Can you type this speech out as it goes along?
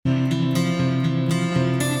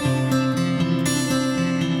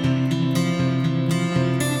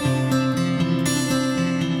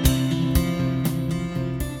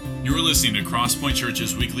Crosspoint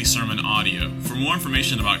Church's weekly sermon audio. For more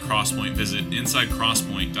information about Crosspoint, visit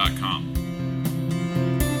insidecrosspoint.com.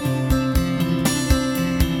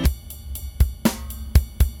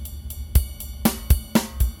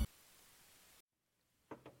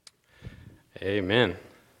 Amen.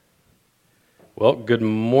 Well, good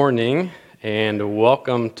morning and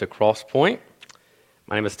welcome to Crosspoint.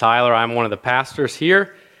 My name is Tyler. I'm one of the pastors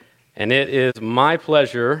here, and it is my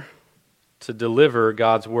pleasure to deliver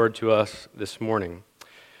God's word to us this morning.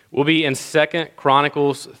 We'll be in 2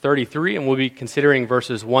 Chronicles 33, and we'll be considering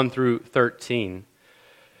verses 1 through 13.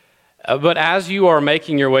 But as you are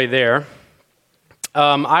making your way there,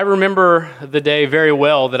 I remember the day very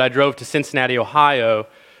well that I drove to Cincinnati, Ohio,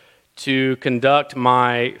 to conduct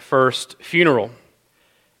my first funeral.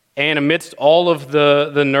 And amidst all of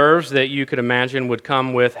the nerves that you could imagine would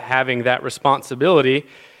come with having that responsibility,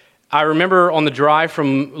 I remember on the drive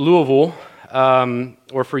from Louisville,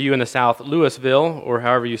 or for you in the South, Louisville, or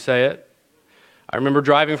however you say it. I remember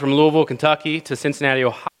driving from Louisville, Kentucky to Cincinnati,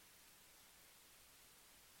 Ohio.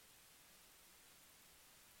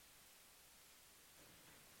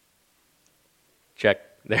 Check.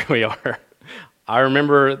 There we are. I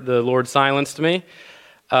remember the Lord silenced me.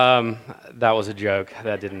 That was a joke.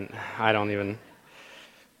 It's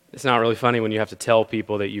not really funny when you have to tell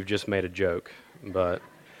people that you've just made a joke, But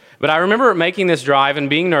I remember making this drive and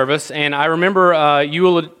being nervous, and I remember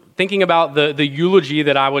thinking about the eulogy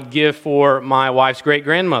that I would give for my wife's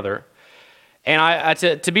great-grandmother. And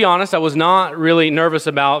to be honest, I was not really nervous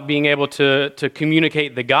about being able to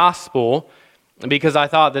communicate the gospel because I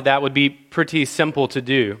thought that would be pretty simple to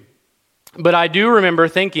do. But I do remember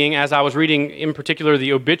thinking, as I was reading in particular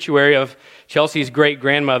the obituary of Chelsea's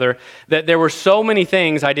great-grandmother, that there were so many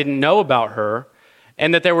things I didn't know about her,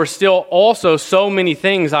 and that there were still also so many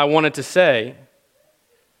things I wanted to say,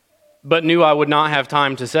 but knew I would not have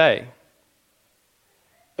time to say.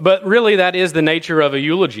 But really, that is the nature of a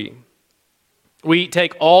eulogy. We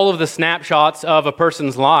take all of the snapshots of a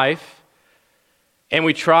person's life, and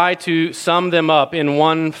we try to sum them up in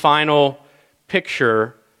one final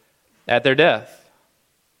picture at their death.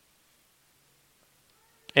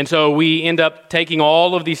 And so we end up taking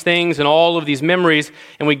all of these things and all of these memories,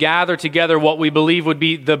 and we gather together what we believe would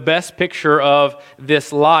be the best picture of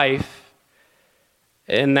this life,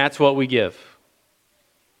 and that's what we give.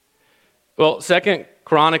 Well, 2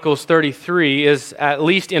 Chronicles 33 is at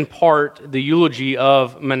least in part the eulogy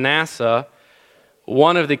of Manasseh,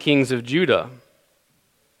 one of the kings of Judah.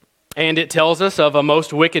 And it tells us of a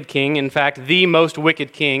most wicked king, in fact, the most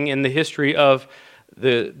wicked king in the history of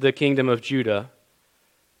the kingdom of Judah,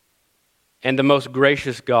 and the most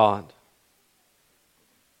gracious God.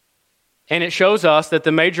 And it shows us that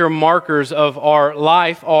the major markers of our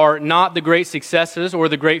life are not the great successes or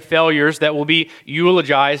the great failures that will be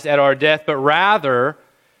eulogized at our death, but rather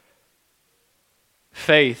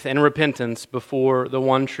faith and repentance before the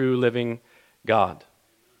one true living God.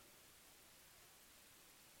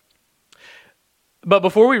 But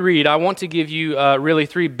before we read, I want to give you really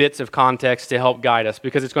 3 bits of context to help guide us,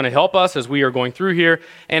 because it's going to help us as we are going through here.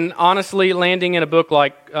 And honestly, landing in a book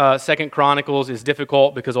like 2 Chronicles is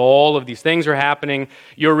difficult because all of these things are happening.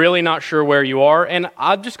 You're really not sure where you are. And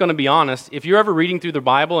I'm just going to be honest, if you're ever reading through the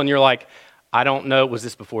Bible and you're like, I don't know, was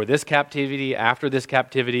this before this captivity, after this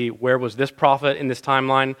captivity, where was this prophet in this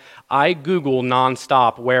timeline? I Google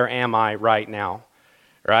nonstop, where am I right now,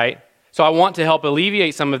 right? So I want to help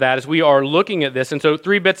alleviate some of that as we are looking at this. And so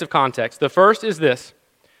 3 bits of context. The first is this.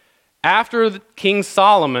 After King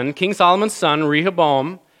Solomon's son,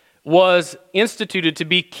 Rehoboam, was instituted to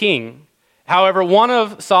be king. However, one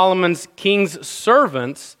of Solomon's king's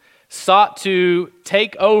servants sought to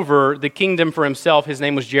take over the kingdom for himself. His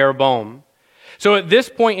name was Jeroboam. So at this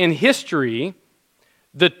point in history,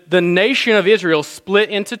 the nation of Israel split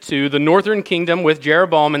into 2, the northern kingdom with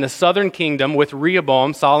Jeroboam and the southern kingdom with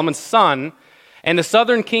Rehoboam, Solomon's son. And the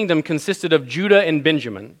southern kingdom consisted of Judah and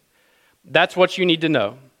Benjamin. That's what you need to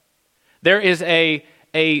know. There is a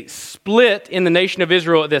split in the nation of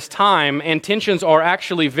Israel at this time, and tensions are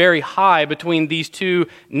actually very high between these 2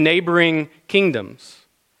 neighboring kingdoms.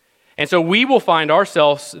 And so we will find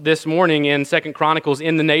ourselves this morning in 2 Chronicles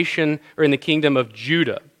in the nation or in the kingdom of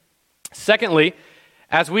Judah. Secondly,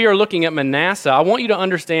 as we are looking at Manasseh, I want you to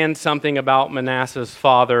understand something about Manasseh's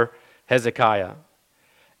father, Hezekiah.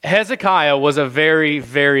 Hezekiah was a very,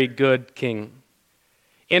 very good king.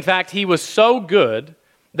 In fact, he was so good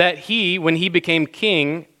that he, when he became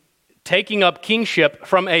king, taking up kingship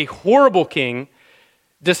from a horrible king,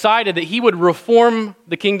 decided that he would reform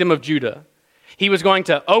the kingdom of Judah. He was going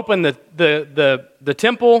to open the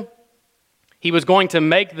temple. He was going to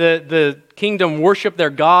make the kingdom worship their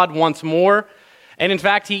God once more. And in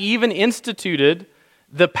fact, he even instituted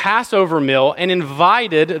the Passover meal and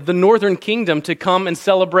invited the northern kingdom to come and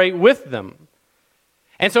celebrate with them.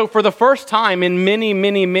 And so for the first time in many,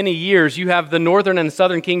 many, many years, you have the northern and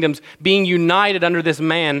southern kingdoms being united under this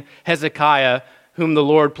man, Hezekiah, whom the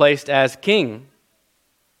Lord placed as king.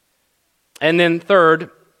 And then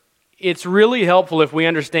third, it's really helpful if we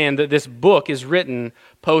understand that this book is written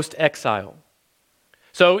post-exile.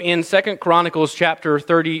 So in 2 Chronicles chapter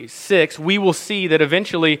 36, we will see that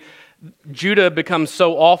eventually Judah becomes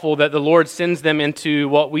so awful that the Lord sends them into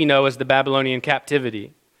what we know as the Babylonian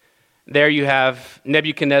captivity. There you have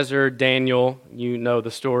Nebuchadnezzar, Daniel, you know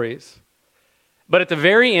the stories. But at the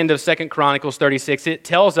very end of 2 Chronicles 36, it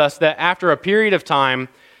tells us that after a period of time,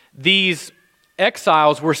 these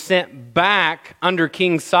exiles were sent back under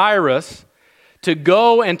King Cyrus to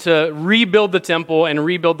go and to rebuild the temple and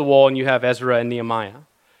rebuild the wall, and you have Ezra and Nehemiah.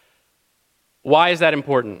 Why is that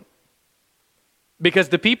important? Because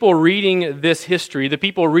the people reading this history, the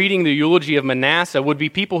people reading the eulogy of Manasseh, would be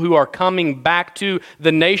people who are coming back to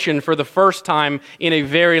the nation for the first time in a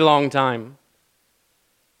very long time.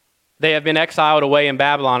 They have been exiled away in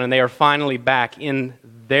Babylon, and they are finally back in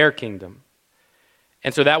their kingdom.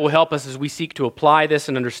 And so that will help us as we seek to apply this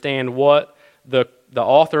and understand what the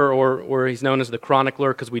author, or he's known as the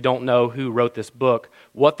chronicler because we don't know who wrote this book,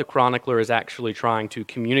 what the chronicler is actually trying to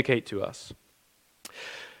communicate to us.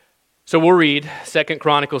 So we'll read 2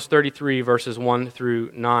 Chronicles 33, verses 1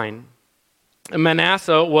 through 9.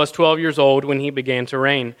 Manasseh was 12 years old when he began to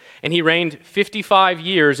reign, and he reigned 55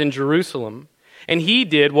 years in Jerusalem. And he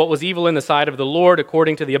did what was evil in the sight of the Lord,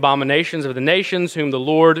 according to the abominations of the nations whom the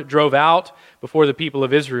Lord drove out before the people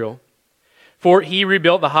of Israel. For he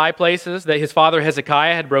rebuilt the high places that his father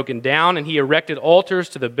Hezekiah had broken down, and he erected altars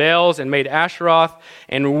to the Baals and made Asheroth,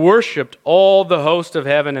 and worshipped all the host of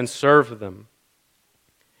heaven and served them.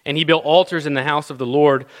 And he built altars in the house of the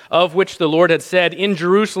Lord, of which the Lord had said, "In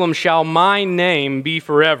Jerusalem shall my name be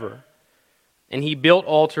forever." And he built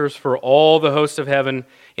altars for all the hosts of heaven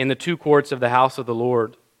in the two courts of the house of the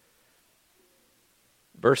Lord.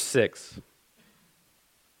 Verse 6.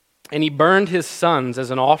 And he burned his sons as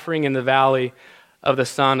an offering in the valley of the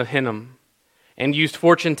son of Hinnom, and used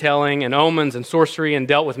fortune-telling and omens and sorcery, and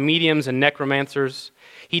dealt with mediums and necromancers.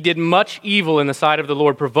 He did much evil in the sight of the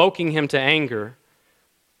Lord, provoking him to anger.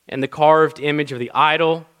 And the carved image of the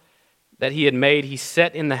idol that he had made, he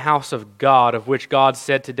set in the house of God, of which God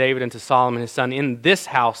said to David and to Solomon his son, "In this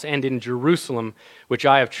house and in Jerusalem, which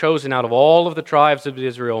I have chosen out of all of the tribes of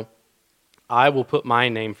Israel, I will put my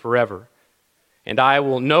name forever. And I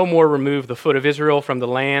will no more remove the foot of Israel from the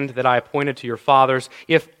land that I appointed to your fathers,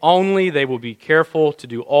 if only they will be careful to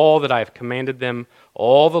do all that I have commanded them,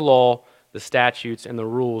 all the law, the statutes, and the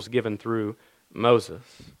rules given through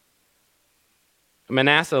Moses."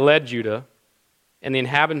 Manasseh led Judah and the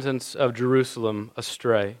inhabitants of Jerusalem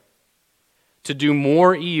astray, to do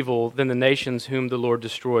more evil than the nations whom the Lord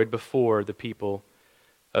destroyed before the people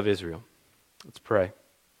of Israel. Let's pray.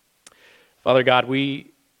 Father God,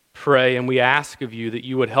 we pray and we ask of you that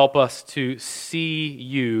you would help us to see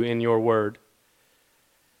you in your word,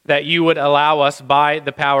 that you would allow us by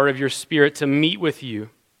the power of your Spirit to meet with you.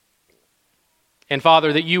 And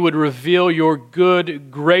Father, that you would reveal your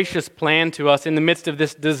good, gracious plan to us in the midst of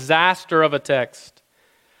this disaster of a text,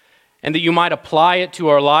 and that you might apply it to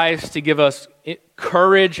our lives to give us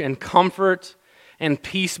courage and comfort and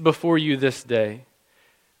peace before you this day.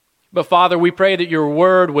 But Father, we pray that your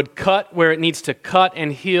word would cut where it needs to cut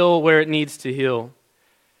and heal where it needs to heal.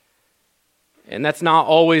 And that's not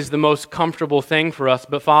always the most comfortable thing for us,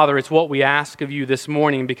 but Father, it's what we ask of you this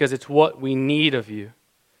morning because it's what we need of you.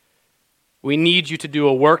 We need you to do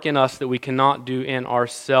a work in us that we cannot do in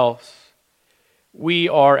ourselves. We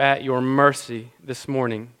are at your mercy this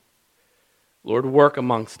morning. Lord, work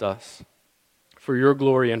amongst us for your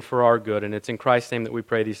glory and for our good. And it's in Christ's name that we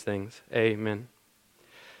pray these things. Amen.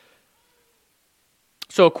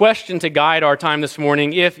 So a question to guide our time this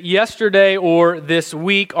morning. If yesterday or this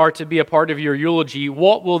week are to be a part of your eulogy,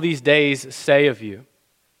 what will these days say of you?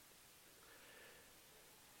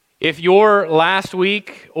 If your last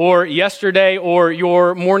week or yesterday or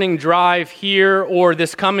your morning drive here or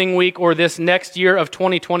this coming week or this next year of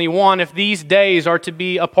 2021, if these days are to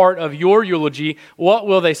be a part of your eulogy, what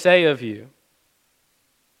will they say of you?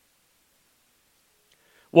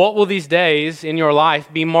 What will these days in your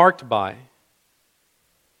life be marked by?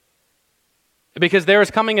 Because there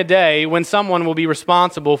is coming a day when someone will be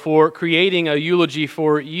responsible for creating a eulogy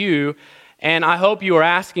for you, and I hope you are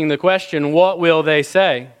asking the question, what will they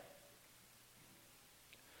say?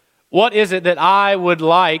 What is it that I would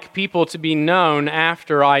like people to be known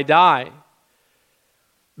after I die?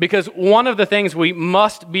 Because one of the things we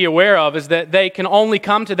must be aware of is that they can only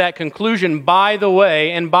come to that conclusion by the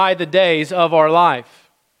way and by the days of our life.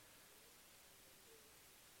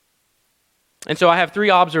 And so I have three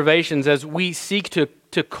observations as we seek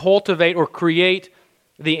to cultivate or create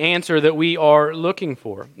the answer that we are looking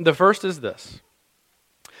for. The first is this.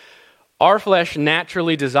 Our flesh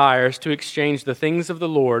naturally desires to exchange the things of the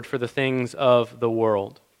Lord for the things of the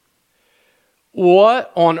world.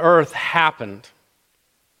 What on earth happened?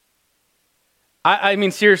 I mean,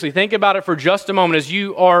 seriously, think about it for just a moment as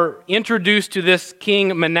you are introduced to this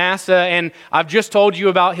king Manasseh, and I've just told you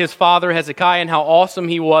about his father Hezekiah and how awesome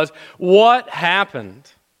he was. What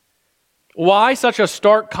happened? Why such a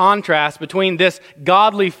stark contrast between this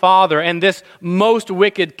godly father and this most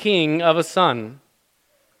wicked king of a son?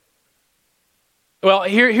 Well,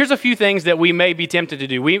 here's a few things that we may be tempted to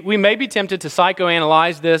do. We may be tempted to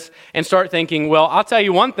psychoanalyze this and start thinking, well, I'll tell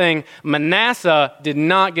you one thing, Manasseh did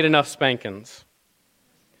not get enough spankings.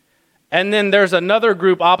 And then there's another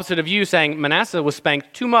group opposite of you saying Manasseh was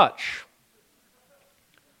spanked too much.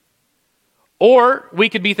 Or we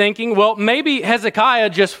could be thinking, well, maybe Hezekiah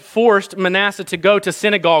just forced Manasseh to go to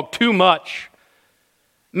synagogue too much.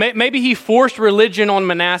 Maybe he forced religion on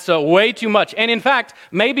Manasseh way too much. And in fact,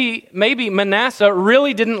 maybe Manasseh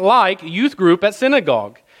really didn't like youth group at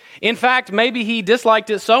synagogue. In fact, maybe he disliked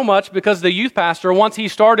it so much because the youth pastor, once he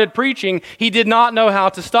started preaching, he did not know how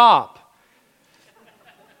to stop.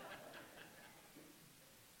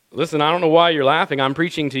 Listen, I don't know why you're laughing. I'm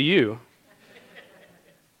preaching to you.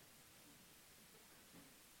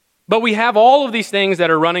 But we have all of these things that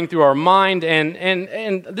are running through our mind, and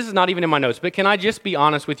this is not even in my notes, but can I just be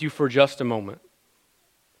honest with you for just a moment?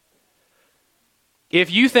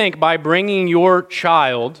 If you think by bringing your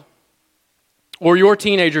child or your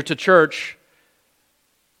teenager to church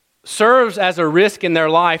serves as a risk in their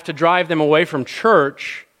life to drive them away from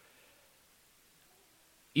church,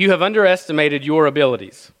 you have underestimated your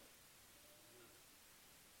abilities.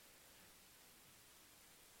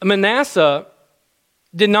 Manasseh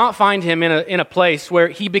did not find him in a place where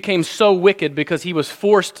he became so wicked because he was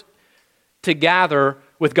forced to gather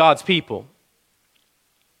with God's people.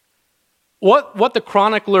 What the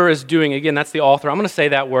chronicler is doing, again, that's the author. I'm going to say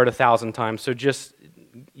that word 1,000 times, so just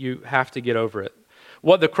you have to get over it.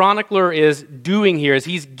 What the chronicler is doing here is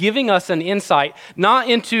he's giving us an insight, not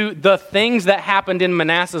into the things that happened in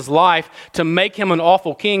Manasseh's life to make him an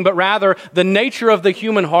awful king, but rather the nature of the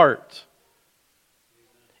human heart.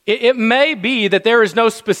 It may be that there is no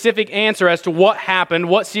specific answer as to what happened,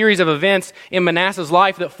 what series of events in Manasseh's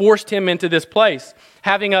life that forced him into this place.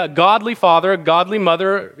 Having a godly father, a godly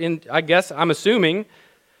mother, I guess I'm assuming,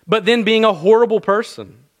 but then being a horrible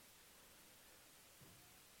person.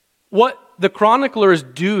 What the chronicler is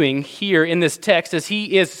doing here in this text as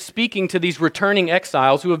he is speaking to these returning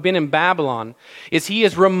exiles who have been in Babylon is he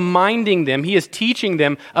is reminding them, he is teaching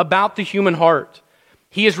them about the human heart.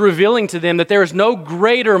 He is revealing to them that there is no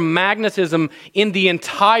greater magnetism in the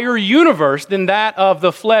entire universe than that of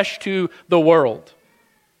the flesh to the world.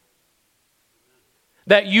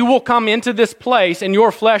 That you will come into this place and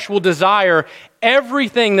your flesh will desire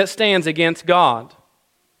everything that stands against God.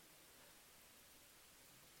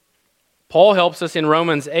 Paul helps us in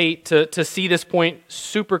Romans 8 to see this point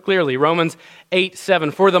super clearly. Romans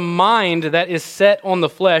 8:7. For the mind that is set on the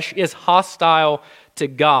flesh is hostile to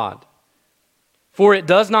God. For it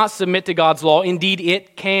does not submit to God's law. Indeed,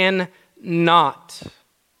 it cannot.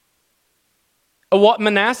 What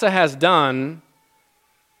Manasseh has done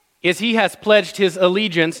is he has pledged his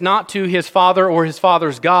allegiance not to his father or his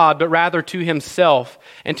father's God, but rather to himself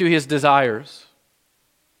and to his desires.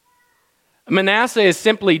 Manasseh is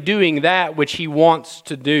simply doing that which he wants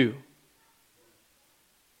to do.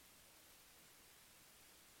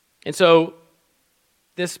 And so,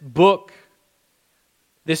 this book,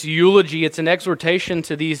 this eulogy, it's an exhortation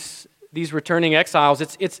to these returning exiles.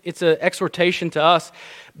 It's an exhortation to us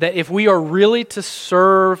that if we are really to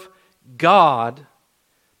serve God,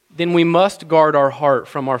 then we must guard our heart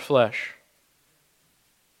from our flesh.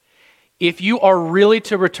 If you are really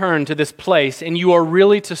to return to this place and you are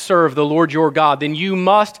really to serve the Lord your God, then you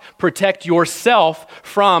must protect yourself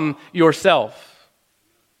from yourself.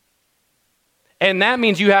 And that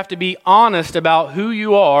means you have to be honest about who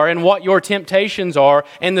you are and what your temptations are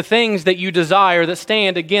and the things that you desire that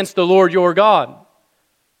stand against the Lord your God.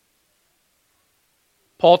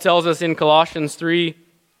 Paul tells us in Colossians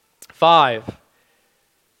 3:5,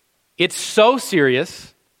 it's so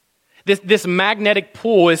serious, this magnetic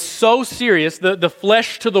pull is so serious, the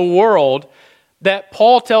flesh to the world, that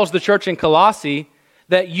Paul tells the church in Colossae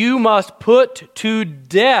that you must put to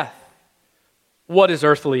death what is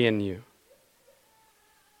earthly in you.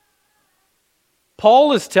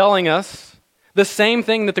 Paul is telling us the same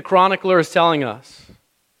thing that the chronicler is telling us.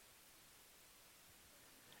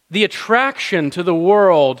 The attraction to the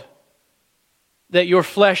world that your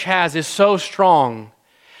flesh has is so strong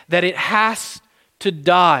that it has to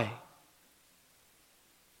die.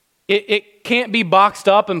 It can't be boxed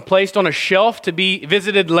up and placed on a shelf to be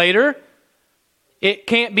visited later. It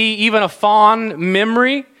can't be even a fond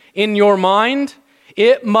memory in your mind.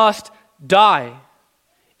 It must die.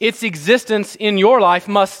 Its existence in your life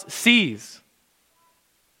must cease.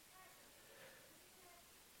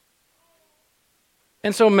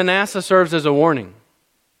 And so Manasseh serves as a warning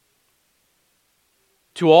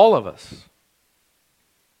to all of us.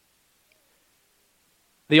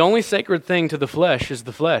 The only sacred thing to the flesh is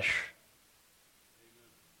the flesh.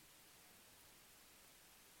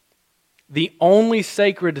 The only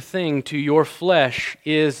sacred thing to your flesh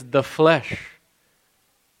is the flesh.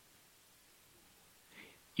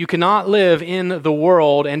 You cannot live in the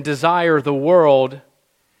world and desire the world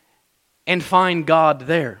and find God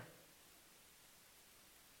there.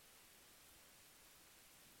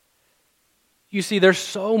 You see, there's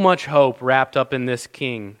so much hope wrapped up in this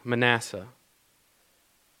king, Manasseh.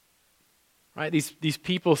 Right? These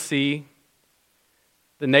people see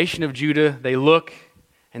the nation of Judah, they look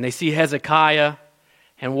and they see Hezekiah,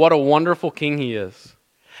 and what a wonderful king he is.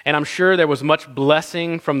 And I'm sure there was much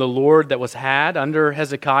blessing from the Lord that was had under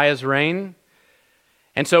Hezekiah's reign.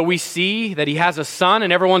 And so we see that he has a son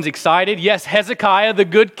and everyone's excited. Yes, Hezekiah, the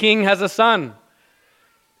good king, has a son.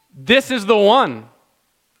 This is the one.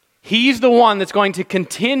 He's the one that's going to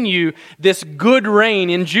continue this good reign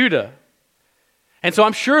in Judah. And so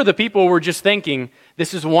I'm sure the people were just thinking,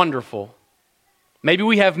 this is wonderful. Maybe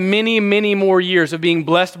we have many, many more years of being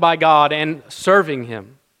blessed by God and serving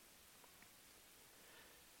Him.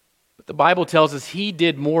 But the Bible tells us he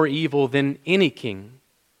did more evil than any king.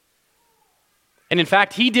 And in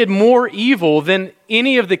fact, he did more evil than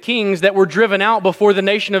any of the kings that were driven out before the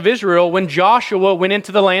nation of Israel when Joshua went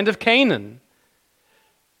into the land of Canaan.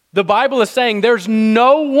 The Bible is saying there's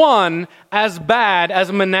no one as bad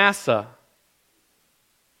as Manasseh.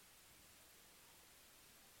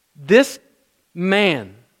 This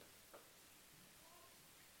man,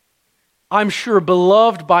 I'm sure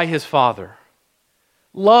beloved by his father,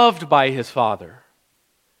 loved by his father,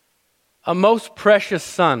 a most precious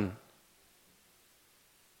son.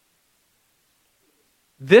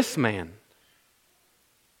 This man,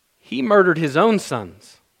 he murdered his own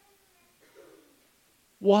sons.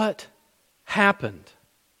 What happened?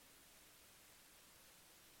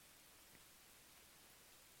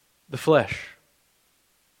 The flesh.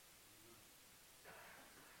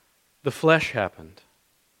 The flesh happened.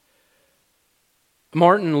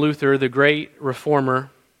 Martin Luther, the great reformer,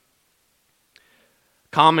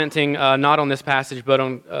 commenting not on this passage but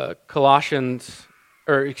on Galatians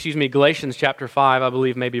chapter 5, I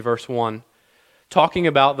believe maybe verse 1, talking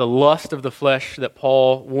about the lust of the flesh that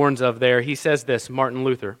Paul warns of there, he says this, Martin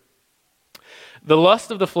Luther: "The lust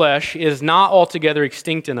of the flesh is not altogether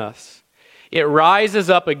extinct in us. It rises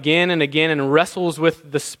up again and again and wrestles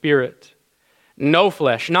with the Spirit. No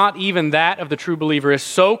flesh, not even that of the true believer, is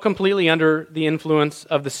so completely under the influence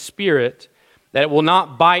of the Spirit that it will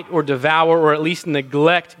not bite or devour or at least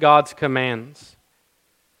neglect God's commands.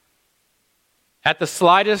 At the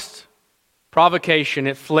slightest provocation,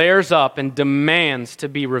 it flares up and demands to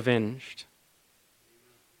be revenged."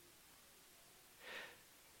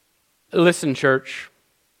 Listen, church,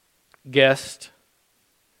 guest,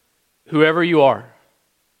 whoever you are,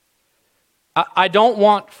 I don't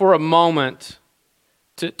want for a moment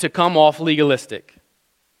to come off legalistic.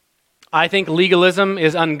 I think legalism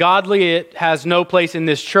is ungodly. It has no place in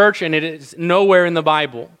this church, and it is nowhere in the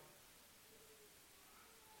Bible.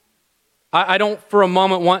 I don't for a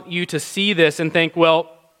moment want you to see this and think,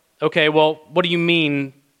 well, what do you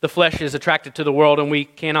mean the flesh is attracted to the world and we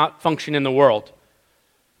cannot function in the world?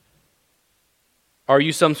 Are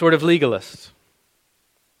you some sort of legalist?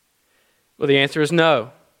 Well, the answer is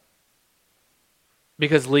no,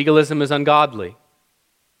 because legalism is ungodly.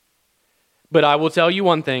 But I will tell you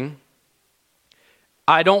one thing.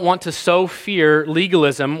 I don't want to so fear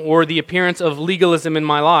legalism or the appearance of legalism in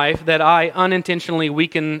my life that I unintentionally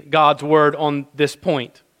weaken God's word on this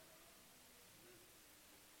point.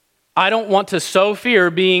 I don't want to so fear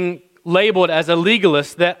being labeled as a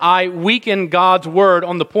legalist that I weaken God's word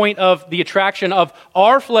on the point of the attraction of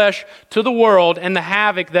our flesh to the world and the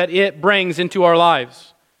havoc that it brings into our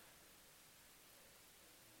lives.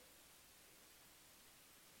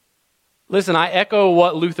 Listen, I echo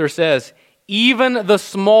what Luther says. even the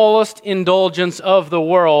smallest indulgence of the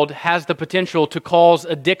world has the potential to cause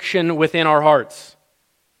addiction within our hearts.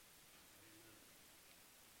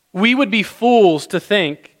 We would be fools to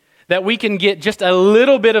think that we can get just a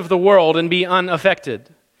little bit of the world and be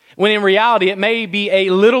unaffected, when in reality it may be a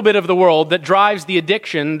little bit of the world that drives the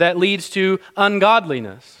addiction that leads to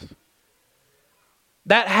ungodliness.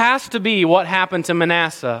 That has to be what happened to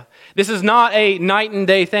Manasseh. This is not a night and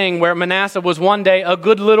day thing where Manasseh was one day a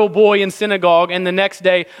good little boy in synagogue and the next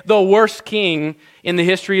day the worst king in the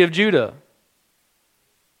history of Judah.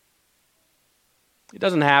 It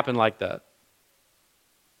doesn't happen like that.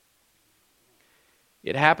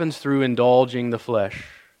 It happens through indulging the flesh,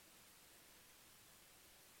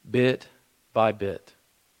 bit by bit.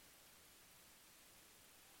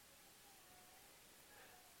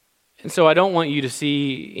 And so I don't want you to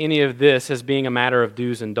see any of this as being a matter of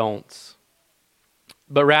do's and don'ts,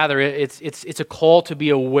 but rather it's a call to be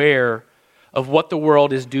aware of what the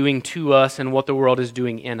world is doing to us and what the world is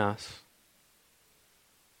doing in us.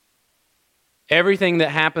 Everything that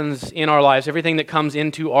happens in our lives, everything that comes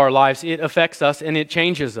into our lives, it affects us and it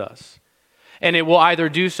changes us. And it will either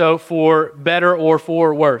do so for better or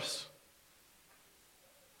for worse.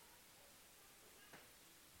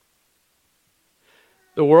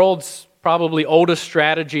 The world's probably oldest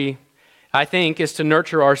strategy, I think, is to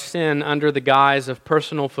nurture our sin under the guise of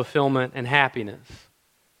personal fulfillment and happiness.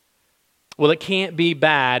 Well, it can't be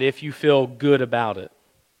bad if you feel good about it.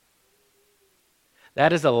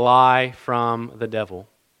 That is a lie from the devil.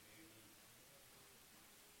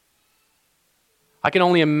 I can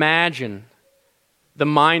only imagine the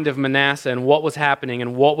mind of Manasseh and what was happening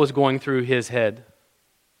and what was going through his head.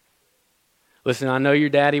 Listen, I know your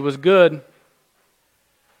daddy was good,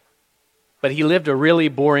 but he lived a really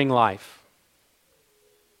boring life.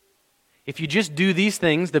 If you just do these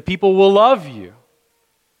things, the people will love you.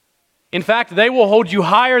 In fact, they will hold you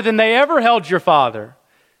higher than they ever held your father.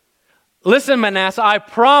 Listen, Manasseh, I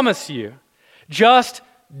promise you, just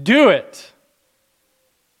do it.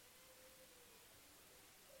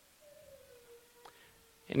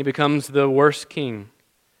 And he becomes the worst king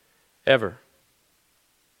ever.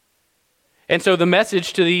 And so the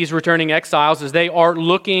message to these returning exiles as they are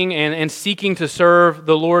looking and seeking to serve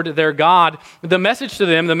the Lord their God, the message to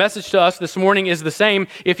them, the message to us this morning is the same.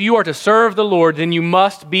 If you are to serve the Lord, then you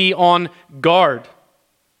must be on guard.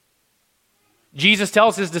 Jesus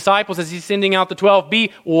tells his disciples as he's sending out the 12,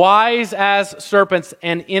 be wise as serpents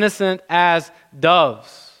and innocent as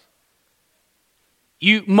doves.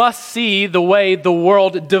 You must see the way the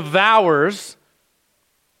world devours,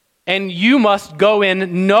 and you must go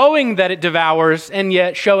in knowing that it devours and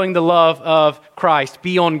yet showing the love of Christ.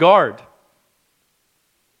 Be on guard.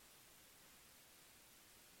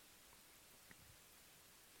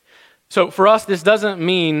 So for us, this doesn't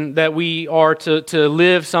mean that we are to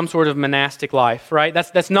live some sort of monastic life, right?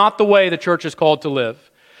 That's not the way the church is called to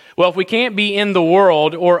live. Well, if we can't be in the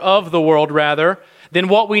world, or of the world rather, then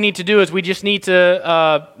what we need to do is we just need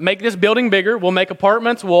to make this building bigger. We'll make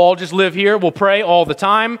apartments. We'll all just live here. We'll pray all the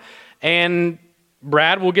time. And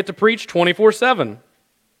Brad will get to preach 24/7,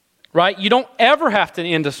 right? You don't ever have to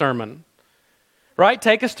end a sermon, right?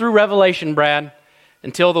 Take us through Revelation, Brad,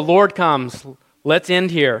 until the Lord comes. Let's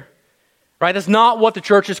end here. Right? That's not what the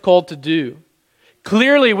church is called to do.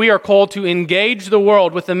 Clearly, we are called to engage the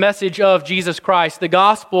world with the message of Jesus Christ, the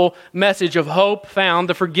gospel message of hope found,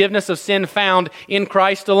 the forgiveness of sin found in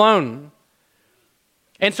Christ alone.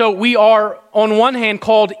 And so we are, on one hand,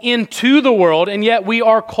 called into the world, and yet we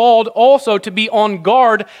are called also to be on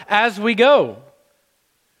guard as we go.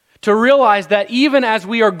 To realize that even as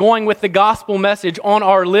we are going with the gospel message on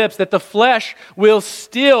our lips, that the flesh will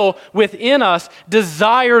still within us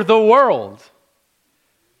desire the world.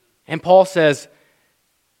 And Paul says,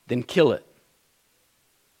 then kill it.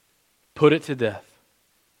 Put it to death.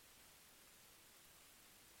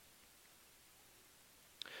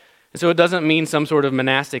 And so it doesn't mean some sort of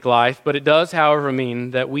monastic life, but it does, however,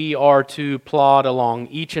 mean that we are to plod along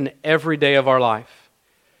each and every day of our life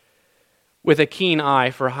with a keen eye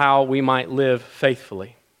for how we might live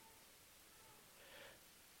faithfully.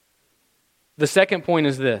 The second point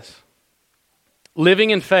is this. Living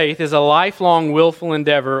in faith is a lifelong willful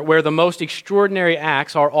endeavor where the most extraordinary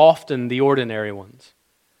acts are often the ordinary ones.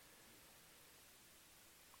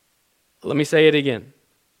 Let me say it again.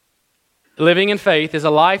 Living in faith is a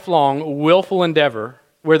lifelong willful endeavor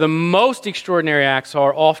where the most extraordinary acts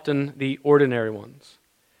are often the ordinary ones.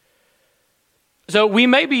 So we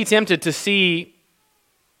may be tempted to see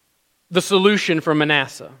the solution for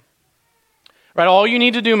Manasseh. Right? All you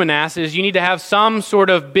need to do, Manasseh, is you need to have some sort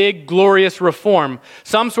of big, glorious reform,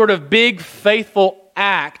 some sort of big, faithful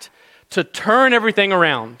act to turn everything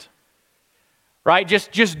around. Right?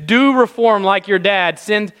 Just do reform like your dad.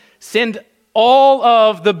 Send all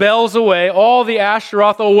of the bells away, all the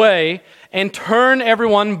Ashtaroth away, and turn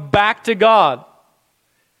everyone back to God.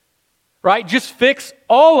 Right? Just fix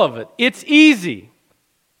all of it. It's easy.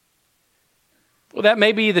 Well, that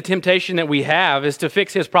may be the temptation that we have, is to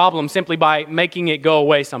fix his problem simply by making it go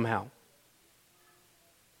away somehow.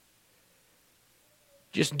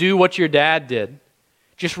 Just do what your dad did.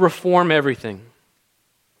 Just reform everything.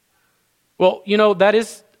 Well, that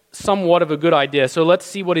is somewhat of a good idea. So let's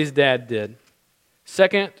see what his dad did.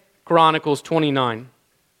 2 Chronicles 29,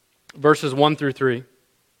 verses 1 through 3.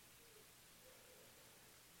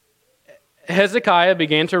 Hezekiah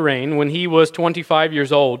began to reign when he was 25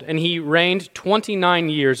 years old, and he reigned 29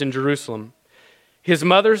 years in Jerusalem. His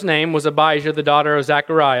mother's name was Abijah, the daughter of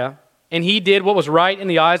Zechariah, and he did what was right in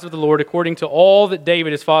the eyes of the Lord according to all that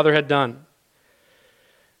David his father had done.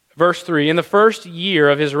 Verse 3, in the first year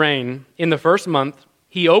of his reign, in the first month,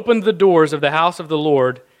 he opened the doors of the house of the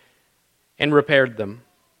Lord and repaired them.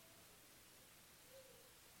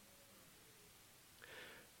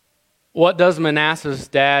 What does Manasseh's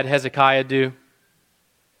dad Hezekiah do?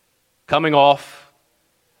 Coming off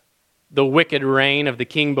the wicked reign of the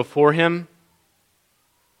king before him,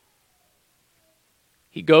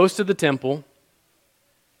 he goes to the temple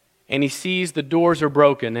and he sees the doors are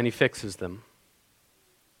broken and he fixes them.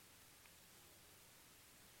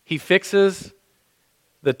 He fixes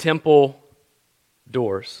the temple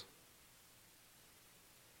doors.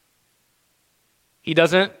 He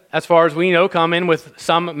doesn't, as far as we know, come in with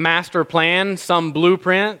some master plan, some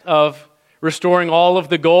blueprint of restoring all of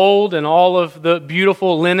the gold and all of the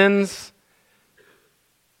beautiful linens.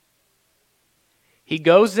 He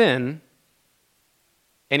goes in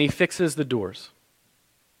and he fixes the doors.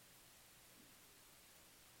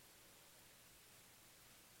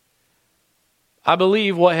 I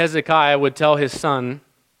believe what Hezekiah would tell his son,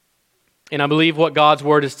 and I believe what God's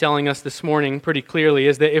Word is telling us this morning pretty clearly,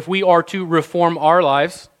 is that if we are to reform our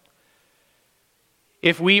lives,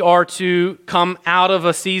 if we are to come out of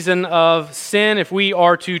a season of sin, if we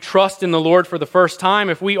are to trust in the Lord for the first time,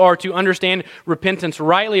 if we are to understand repentance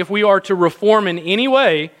rightly, if we are to reform in any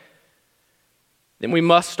way, then we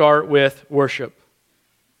must start with worship.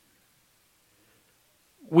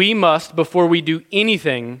 We must, before we do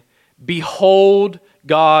anything, behold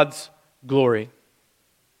God's glory.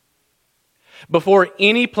 Before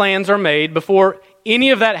any plans are made, before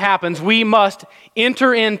any of that happens, we must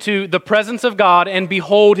enter into the presence of God and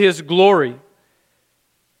behold His glory.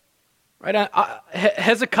 Right?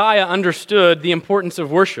 Hezekiah understood the importance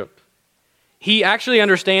of worship. He actually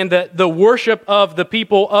understood that the worship of the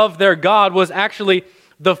people of their God was actually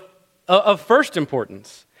of first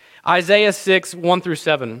importance. Isaiah 6, 1 through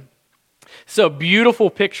 7. It's a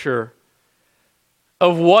beautiful picture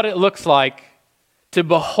of what it looks like to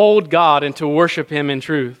behold God and to worship Him in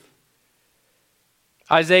truth.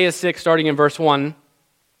 Isaiah 6, starting in verse 1.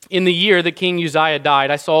 In the year that King Uzziah died,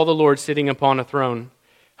 I saw the Lord sitting upon a throne,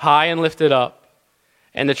 high and lifted up,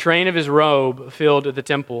 and the train of His robe filled the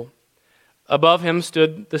temple. Above Him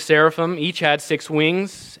stood the seraphim. Each had 6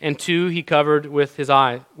 wings, and 2 He covered with His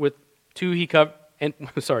eyes. With 2 He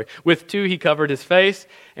covered His face,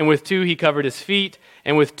 and with 2 He covered His feet,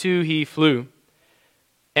 and with 2 He flew.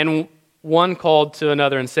 And one called to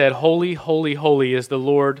another and said, Holy, holy, holy is the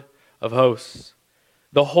Lord of hosts.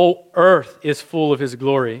 The whole earth is full of His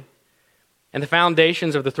glory. And the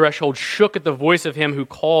foundations of the threshold shook at the voice of Him who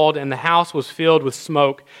called, and the house was filled with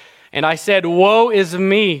smoke. And I said, Woe is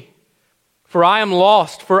me, for I am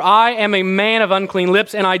lost, for I am a man of unclean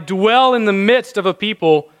lips, and I dwell in the midst of a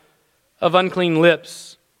people of unclean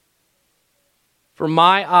lips. For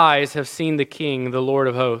my eyes have seen the King, the Lord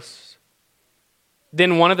of hosts.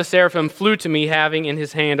 Then one of the seraphim flew to me, having in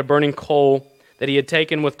his hand a burning coal that he had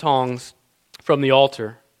taken with tongs from the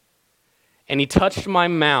altar. And he touched my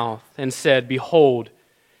mouth and said, Behold,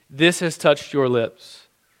 this has touched your lips.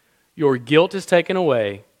 Your guilt is taken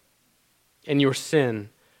away, and your sin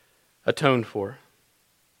atoned for.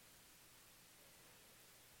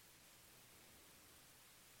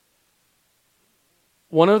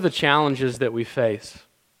 One of the challenges that we face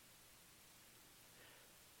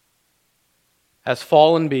as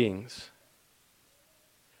fallen beings,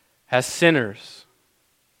 as sinners,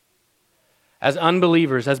 as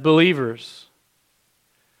unbelievers, as believers,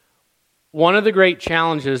 one of the great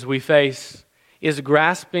challenges we face is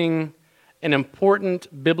grasping an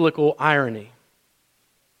important biblical irony.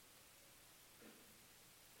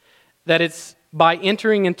 That it's by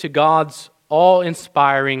entering into God's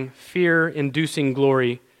all-inspiring, fear-inducing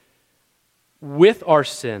glory with our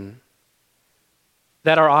sin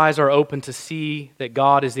that our eyes are open to see that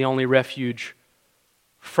God is the only refuge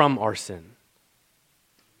from our sin.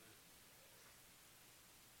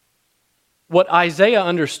 What Isaiah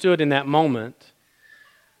understood in that moment,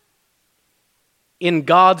 in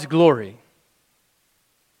God's glory,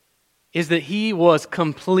 is that he was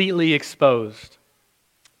completely exposed.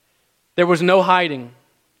 There was no hiding.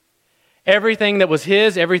 Everything that was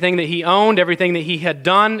his, everything that he owned, everything that he had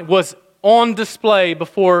done was on display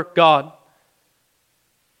before God.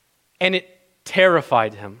 And it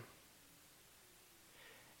terrified him.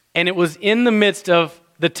 And it was in the midst of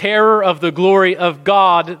the terror of the glory of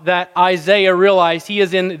God that Isaiah realized he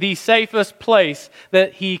is in the safest place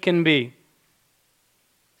that he can be.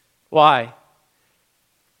 Why?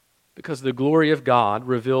 Because the glory of God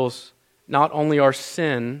reveals not only our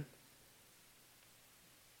sin,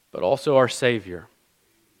 but also our Savior.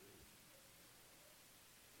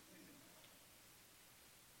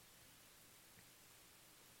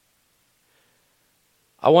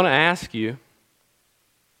 I want to ask you,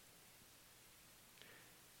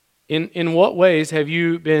 in what ways have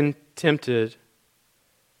you been tempted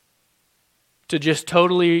to just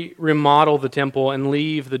totally remodel the temple and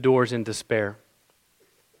leave the doors in despair?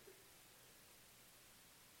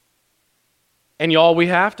 And y'all, we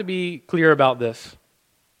have to be clear about this.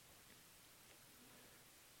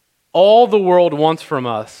 All the world wants from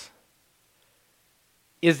us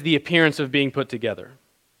is the appearance of being put together.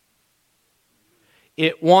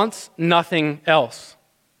 It wants nothing else.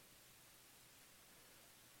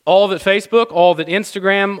 All that Facebook, all that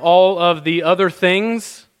Instagram, all of the other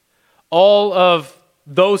things, all of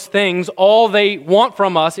those things, all they want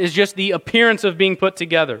from us is just the appearance of being put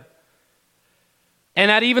together. And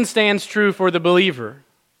that even stands true for the believer.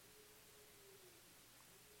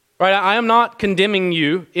 Right? I am not condemning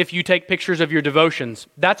you if you take pictures of your devotions.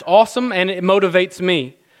 That's awesome and it motivates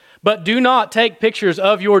me. But do not take pictures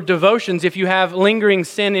of your devotions if you have lingering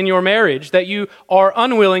sin in your marriage that you are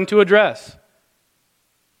unwilling to address.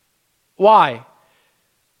 Why?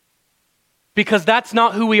 Because that's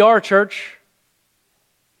not who we are, church.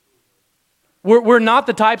 We're not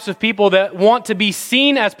the types of people that want to be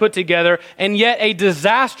seen as put together and yet a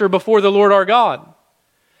disaster before the Lord our God.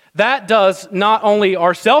 That does not only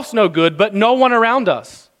ourselves no good, but no one around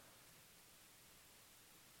us.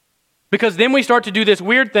 Because then we start to do this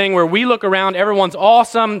weird thing where we look around, everyone's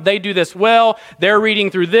awesome, they do this well, they're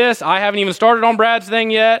reading through this, I haven't even started on Brad's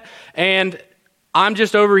thing yet, and I'm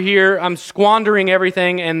just over here, I'm squandering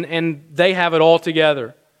everything, and they have it all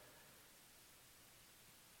together.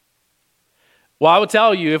 Well, I would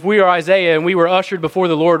tell you, if we are Isaiah and we were ushered before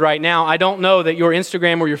the Lord right now, I don't know that your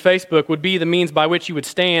Instagram or your Facebook would be the means by which you would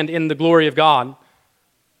stand in the glory of God.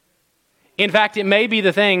 In fact, it may be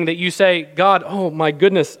the thing that you say, God, oh my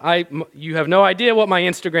goodness, you have no idea what my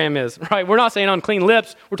Instagram is, right? We're not saying unclean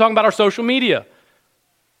lips, we're talking about our social media.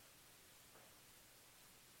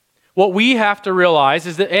 What we have to realize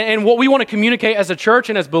is that, and what we want to communicate as a church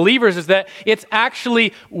and as believers is that it's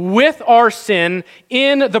actually with our sin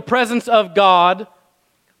in the presence of God,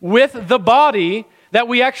 with the body, that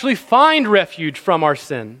we actually find refuge from our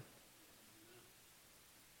sin.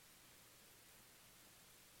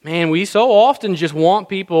 Man, we so often just want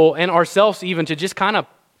people and ourselves even to just kind of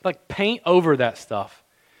like paint over that stuff.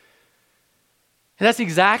 And that's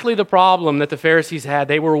exactly the problem that the Pharisees had.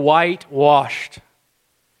 They were whitewashed.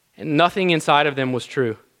 And nothing inside of them was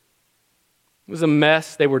true. It was a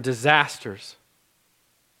mess. They were disasters.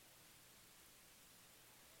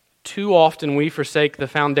 Too often we forsake the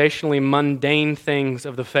foundationally mundane things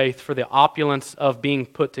of the faith for the opulence of being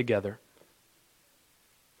put together.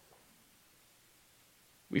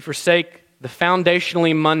 We forsake the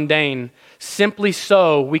foundationally mundane simply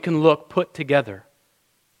so we can look put together.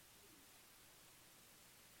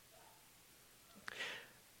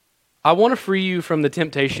 I want to free you from the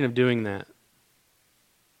temptation of doing that.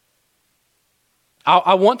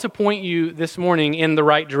 I want to point you this morning in the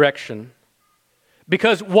right direction.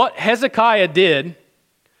 Because what Hezekiah did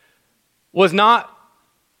was not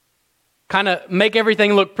kind of make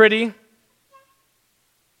everything look pretty.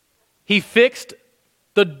 He fixed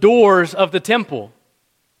the doors of the temple.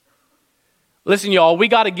 Listen, y'all, we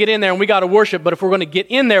got to get in there and we got to worship, but if we're going to get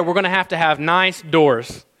in there, we're going to have nice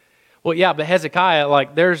doors. Well, yeah, but Hezekiah,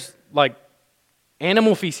 there's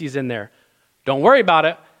animal feces in there. Don't worry about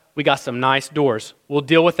it. We got some nice doors. We'll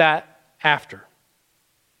deal with that after.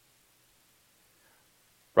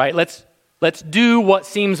 Right? Let's do what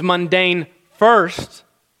seems mundane first,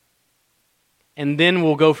 and then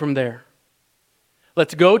we'll go from there.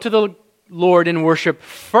 Let's go to the Lord in worship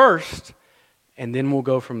first, and then we'll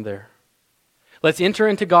go from there. Let's enter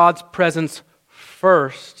into God's presence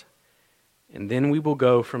first, and then we will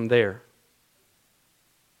go from there.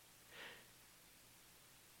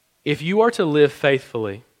 If you are to live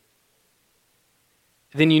faithfully,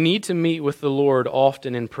 then you need to meet with the Lord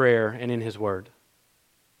often in prayer and in His Word.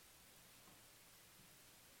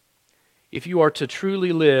 If you are to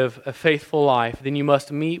truly live a faithful life, then you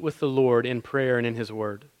must meet with the Lord in prayer and in His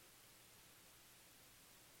Word.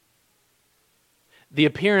 The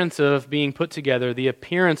appearance of being put together, the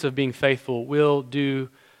appearance of being faithful will do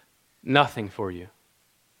nothing for you.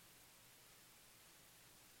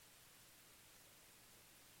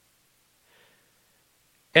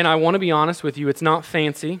 And I want to be honest with you, it's not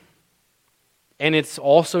fancy, and it's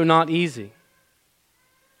also not easy.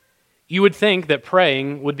 You would think that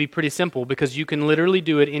praying would be pretty simple because you can literally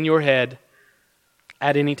do it in your head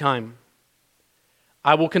at any time.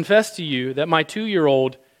 I will confess to you that my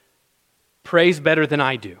 2-year-old prays better than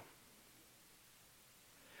I do.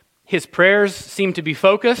 His prayers seem to be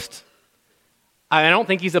focused. I don't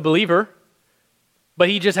think he's a believer, but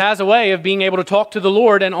he just has a way of being able to talk to the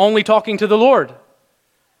Lord and only talking to the Lord.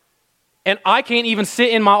 And I can't even sit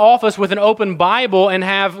in my office with an open Bible and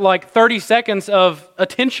have like 30 seconds of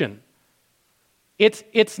attention.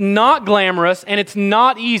 It's not glamorous and it's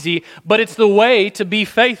not easy, but it's the way to be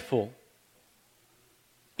faithful.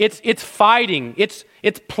 It's fighting. It's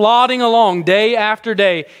plodding along day after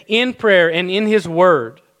day in prayer and in His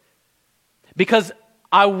Word. Because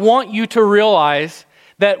I want you to realize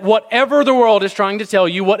that whatever the world is trying to tell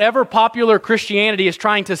you, whatever popular Christianity is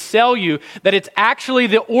trying to sell you, that it's actually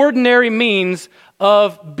the ordinary means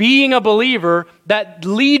of being a believer that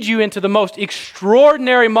leads you into the most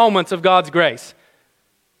extraordinary moments of God's grace.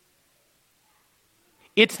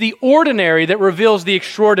 It's the ordinary that reveals the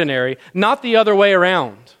extraordinary, not the other way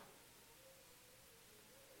around.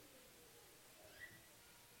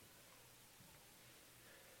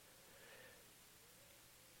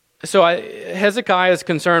 So Hezekiah's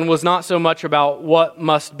concern was not so much about what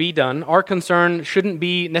must be done. Our concern shouldn't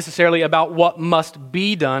be necessarily about what must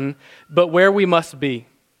be done, but where we must be.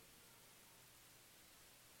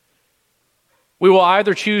 We will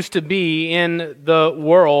either choose to be in the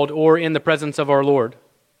world or in the presence of our Lord.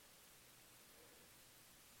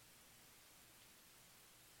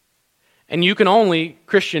 And you can only,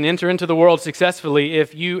 Christian, enter into the world successfully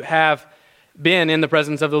if you have been in the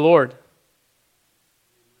presence of the Lord.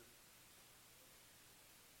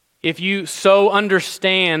 If you so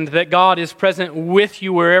understand that God is present with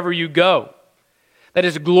you wherever you go, that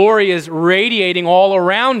His glory is radiating all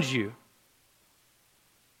around you,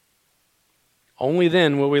 only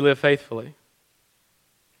then will we live faithfully.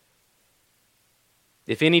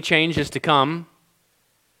 If any change is to come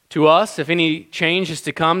to us, if any change is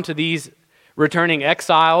to come to these returning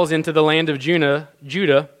exiles into the land of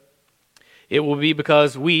Judah, it will be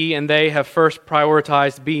because we and they have first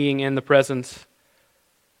prioritized being in the presence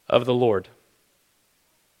of the Lord.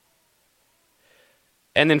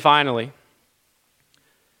 And then finally,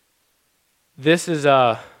 this is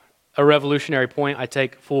a revolutionary point. I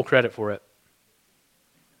take full credit for it.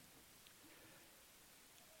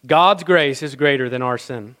 God's grace is greater than our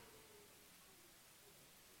sin.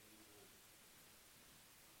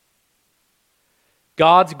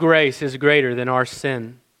 God's grace is greater than our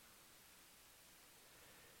sin.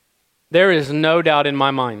 There is no doubt in my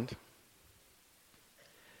mind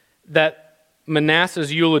that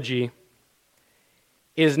Manasseh's eulogy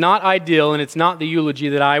is not ideal, and it's not the eulogy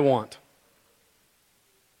that I want.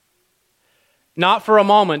 Not for a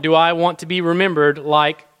moment do I want to be remembered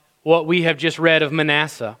like what we have just read of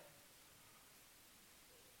Manasseh.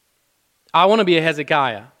 I want to be a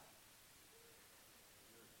Hezekiah.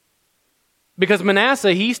 Because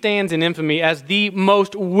Manasseh, he stands in infamy as the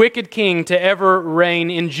most wicked king to ever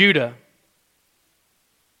reign in Judah.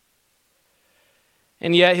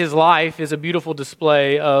 And yet his life is a beautiful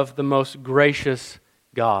display of the most gracious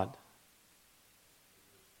God.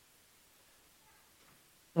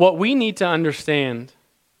 What we need to understand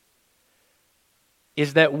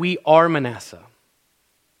is that we are Manasseh.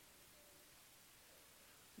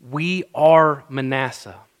 We are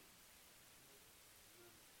Manasseh.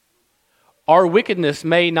 Our wickedness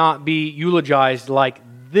may not be eulogized like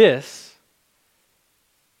this,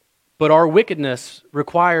 but our wickedness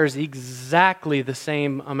requires exactly the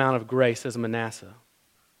same amount of grace as Manasseh.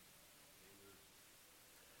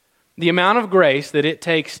 The amount of grace that it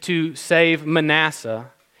takes to save Manasseh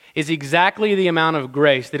is exactly the amount of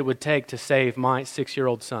grace that it would take to save my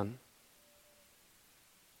 6-year-old son.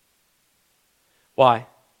 Why?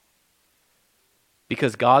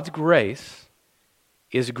 Because God's grace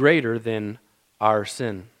is greater than our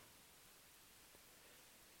sin.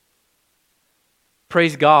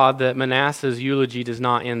 Praise God that Manasseh's eulogy does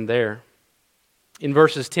not end there. in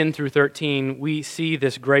verses 10 through 13, we see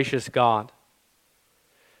this gracious God.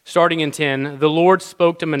 Starting in 10, the Lord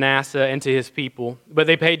spoke to Manasseh and to his people, but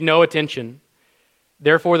they paid no attention.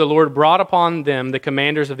 Therefore the Lord brought upon them the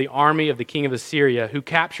commanders of the army of the king of Assyria, who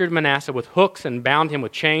captured Manasseh with hooks and bound him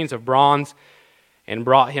with chains of bronze and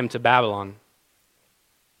brought him to Babylon.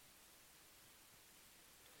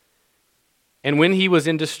 And when he was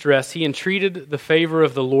in distress, he entreated the favor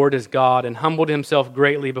of the Lord his God and humbled himself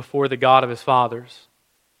greatly before the God of his fathers.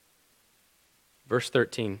 Verse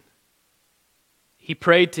 13. He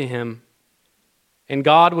prayed to him, and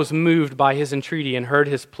God was moved by his entreaty and heard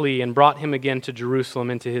his plea and brought him again to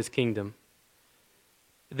Jerusalem into his kingdom.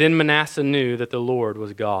 Then Manasseh knew that the Lord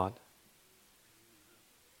was God.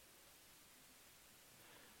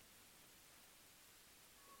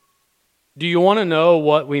 Do you want to know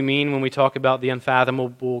what we mean when we talk about the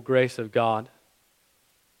unfathomable grace of God?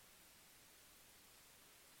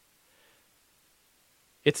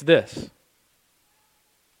 It's this.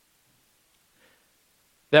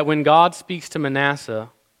 That when God speaks to Manasseh,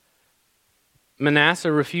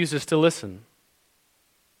 Manasseh refuses to listen.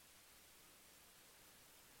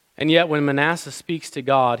 And yet when Manasseh speaks to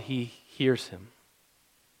God, he hears him.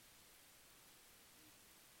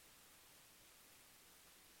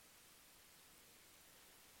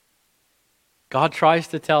 God tries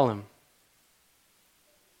to tell him,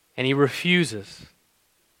 and he refuses.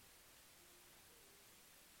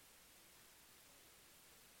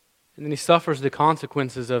 And then he suffers the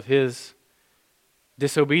consequences of his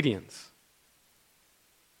disobedience.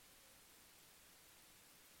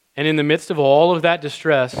 And in the midst of all of that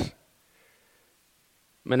distress,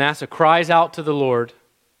 Manasseh cries out to the Lord.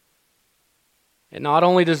 And not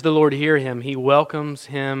only does the Lord hear him, he welcomes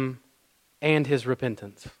him and his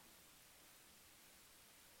repentance.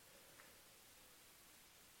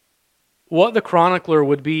 What the chronicler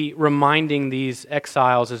would be reminding these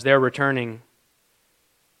exiles as they're returning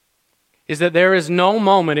is that there is no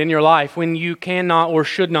moment in your life when you cannot or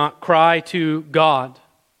should not cry to God.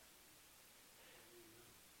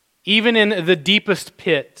 Even in the deepest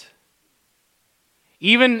pit,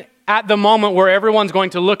 even at the moment where everyone's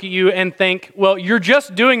going to look at you and think, well, you're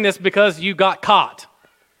just doing this because you got caught.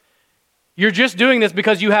 You're just doing this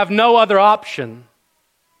because you have no other option.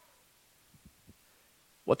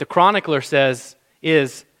 What the chronicler says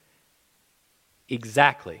is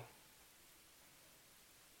exactly.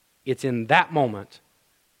 It's in that moment,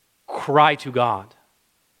 cry to God.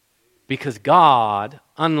 Because God,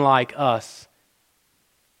 unlike us,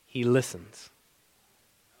 He listens.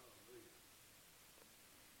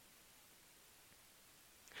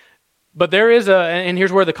 But there is and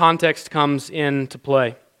here's where the context comes into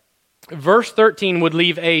play. Verse 13 would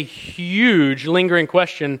leave a huge lingering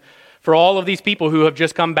question for all of these people who have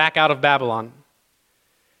just come back out of Babylon.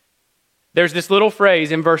 There's this little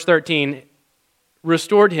phrase in verse 13,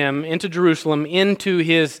 restored him into Jerusalem, into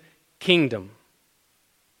his kingdom.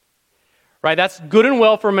 Right, that's good and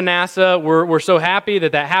well for Manasseh. We're so happy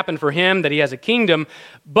that happened for him, that he has a kingdom.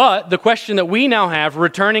 But the question that we now have,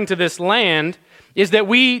 returning to this land, is that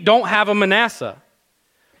we don't have a Manasseh.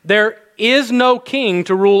 There is no king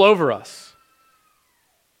to rule over us.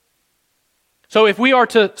 So if we are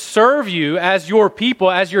to serve you as your people,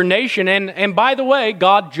 as your nation, and by the way,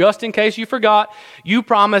 God, just in case you forgot, you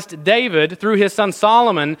promised David through his son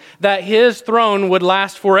Solomon that his throne would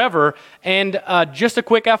last forever. And just a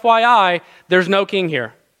quick FYI, there's no king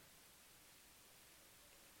here.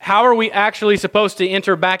 How are we actually supposed to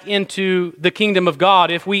enter back into the kingdom of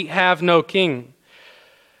God if we have no king?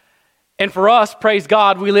 And for us, praise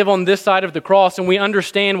God, we live on this side of the cross and we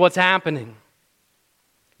understand what's happening.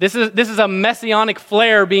 This is a messianic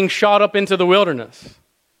flare being shot up into the wilderness.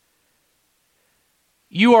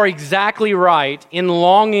 You are exactly right in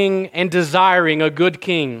longing and desiring a good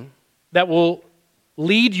king that will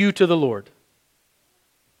lead you to the Lord.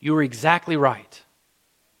 You are exactly right.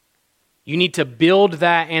 You need to build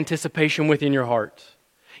that anticipation within your heart.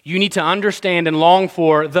 You need to understand and long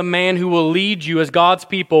for the man who will lead you as God's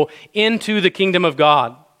people into the kingdom of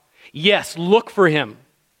God. Yes, look for him.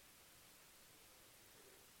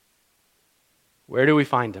 Where do we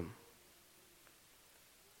find him?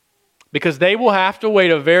 Because they will have to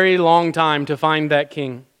wait a very long time to find that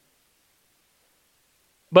king.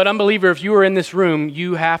 But unbeliever, if you are in this room,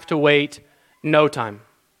 you have to wait no time.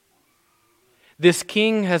 This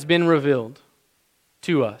king has been revealed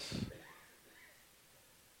to us.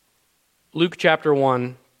 Luke chapter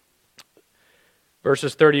 1,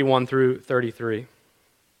 verses 31 through 33.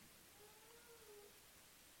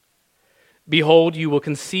 Behold, you will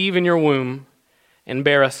conceive in your womb and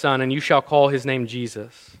bear a son, and you shall call his name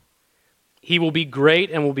Jesus. He will be great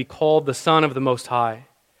and will be called the Son of the Most High.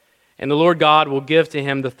 And the Lord God will give to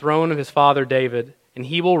him the throne of his father David, and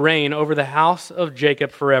he will reign over the house of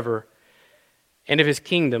Jacob forever. And of his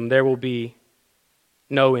kingdom there will be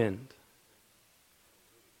no end.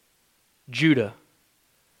 Judah,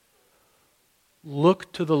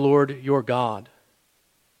 look to the Lord your God.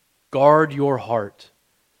 Guard your heart.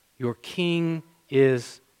 Your king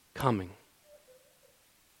is coming.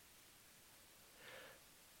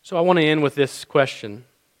 So I want to end with this question.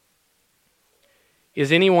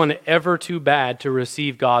 Is anyone ever too bad to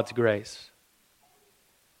receive God's grace?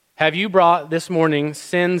 Have you brought this morning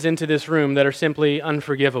sins into this room that are simply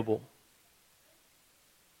unforgivable?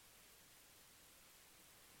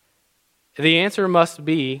 The answer must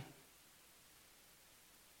be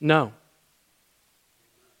no.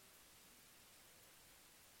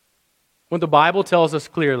 What the Bible tells us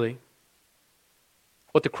clearly,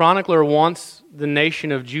 what the chronicler wants the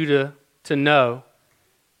nation of Judah to know,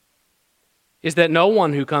 is that no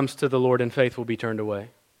one who comes to the Lord in faith will be turned away.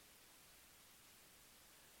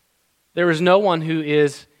 There is no one who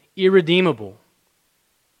is irredeemable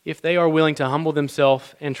if they are willing to humble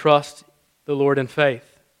themselves and trust the Lord in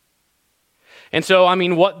faith. And so,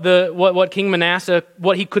 what King Manasseh,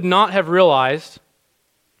 what he could not have realized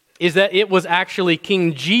is that it was actually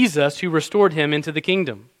King Jesus who restored him into the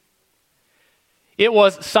kingdom. It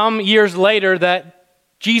was some years later that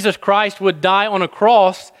Jesus Christ would die on a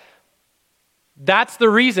cross. That's the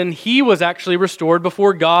reason he was actually restored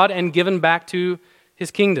before God and given back to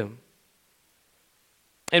his kingdom.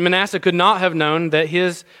 And Manasseh could not have known that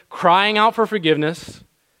his crying out for forgiveness,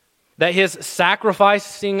 that his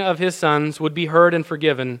sacrificing of his sons would be heard and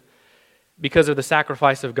forgiven because of the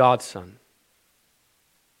sacrifice of God's Son.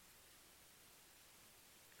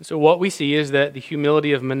 And so what we see is that the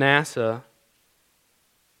humility of Manasseh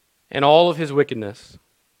and all of his wickedness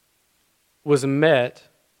was met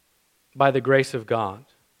by the grace of God.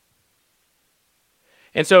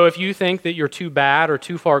 And so if you think that you're too bad or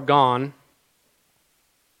too far gone,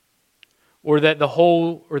 or that the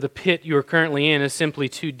hole or the pit you are currently in is simply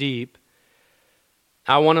too deep,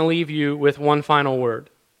 I want to leave you with one final word.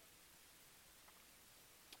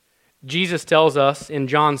 Jesus tells us in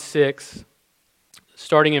John 6,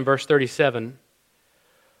 starting in verse 37,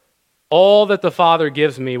 "All that the Father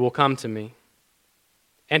gives me will come to me,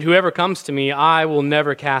 and whoever comes to me I will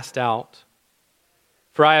never cast out.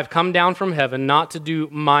 For I have come down from heaven not to do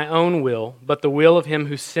my own will, but the will of him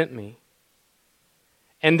who sent me.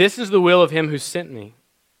 And this is the will of him who sent me,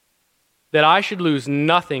 that I should lose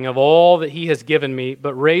nothing of all that he has given me,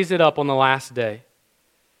 but raise it up on the last day.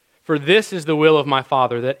 For this is the will of my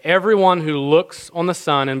Father, that everyone who looks on the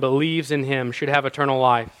Son and believes in him should have eternal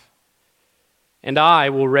life. And I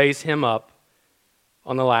will raise him up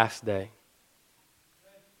on the last day."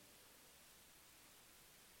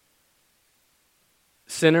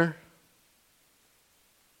 Sinner,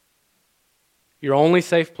 your only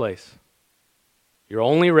safe place, your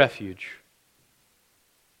only refuge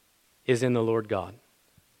is in the Lord God.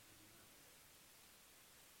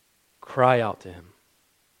 Cry out to him.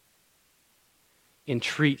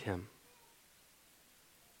 Entreat him,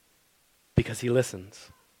 because he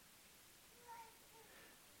listens.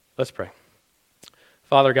 Let's pray.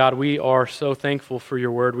 Father God, we are so thankful for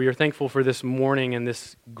your word. We are thankful for this morning and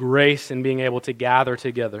this grace in being able to gather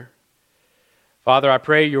together. Father, I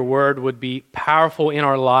pray your word would be powerful in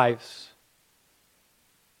our lives.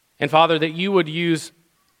 And Father, that you would use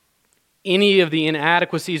any of the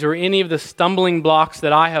inadequacies or any of the stumbling blocks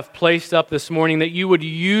that I have placed up this morning, that you would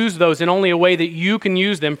use those in only a way that you can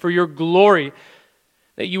use them for your glory,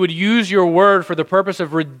 that you would use your word for the purpose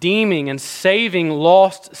of redeeming and saving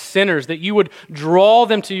lost sinners, that you would draw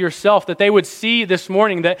them to yourself, that they would see this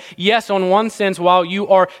morning that, yes, on one sense, while you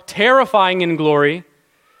are terrifying in glory,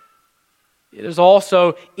 it is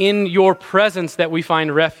also in your presence that we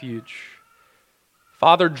find refuge.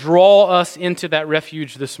 Father, draw us into that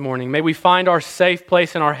refuge this morning. May we find our safe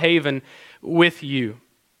place and our haven with you.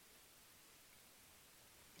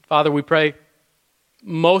 Father, we pray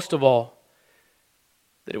most of all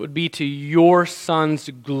that it would be to your Son's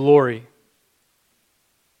glory,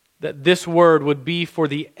 that this word would be for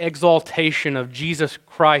the exaltation of Jesus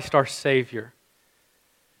Christ, our Savior,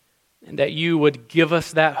 and that you would give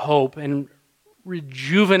us that hope and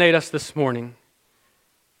rejuvenate us this morning.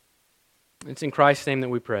 It's in Christ's name that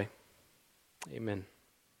we pray. Amen.